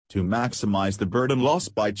To maximize the burden loss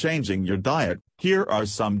by changing your diet, here are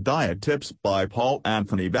some diet tips by Paul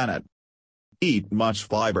Anthony Bennett. Eat much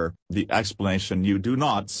fiber. The explanation you do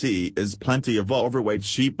not see is plenty of overweight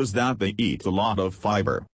sheep is that they eat a lot of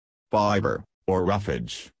fiber. Fiber, or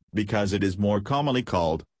roughage, because it is more commonly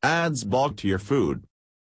called, adds bulk to your food.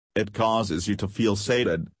 It causes you to feel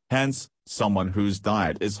sated, hence, someone whose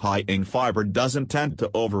diet is high in fiber doesn't tend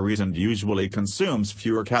to overeat and usually consumes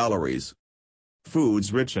fewer calories.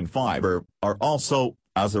 Foods rich in fiber are also,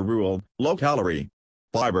 as a rule, low-calorie.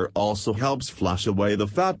 Fiber also helps flush away the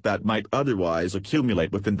fat that might otherwise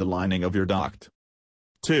accumulate within the lining of your duct.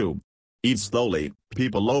 2. Eat slowly.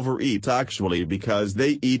 People overeat actually because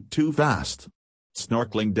they eat too fast.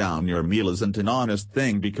 Snorkeling down your meal isn't an honest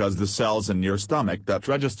thing because the cells in your stomach that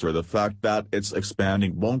register the fact that it's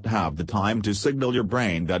expanding won't have the time to signal your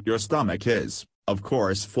brain that your stomach is, of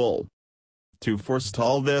course, full. To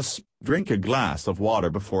forestall this, drink a glass of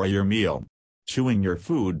water before your meal. Chewing your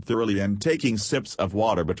food thoroughly and taking sips of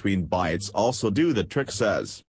water between bites also do the trick says.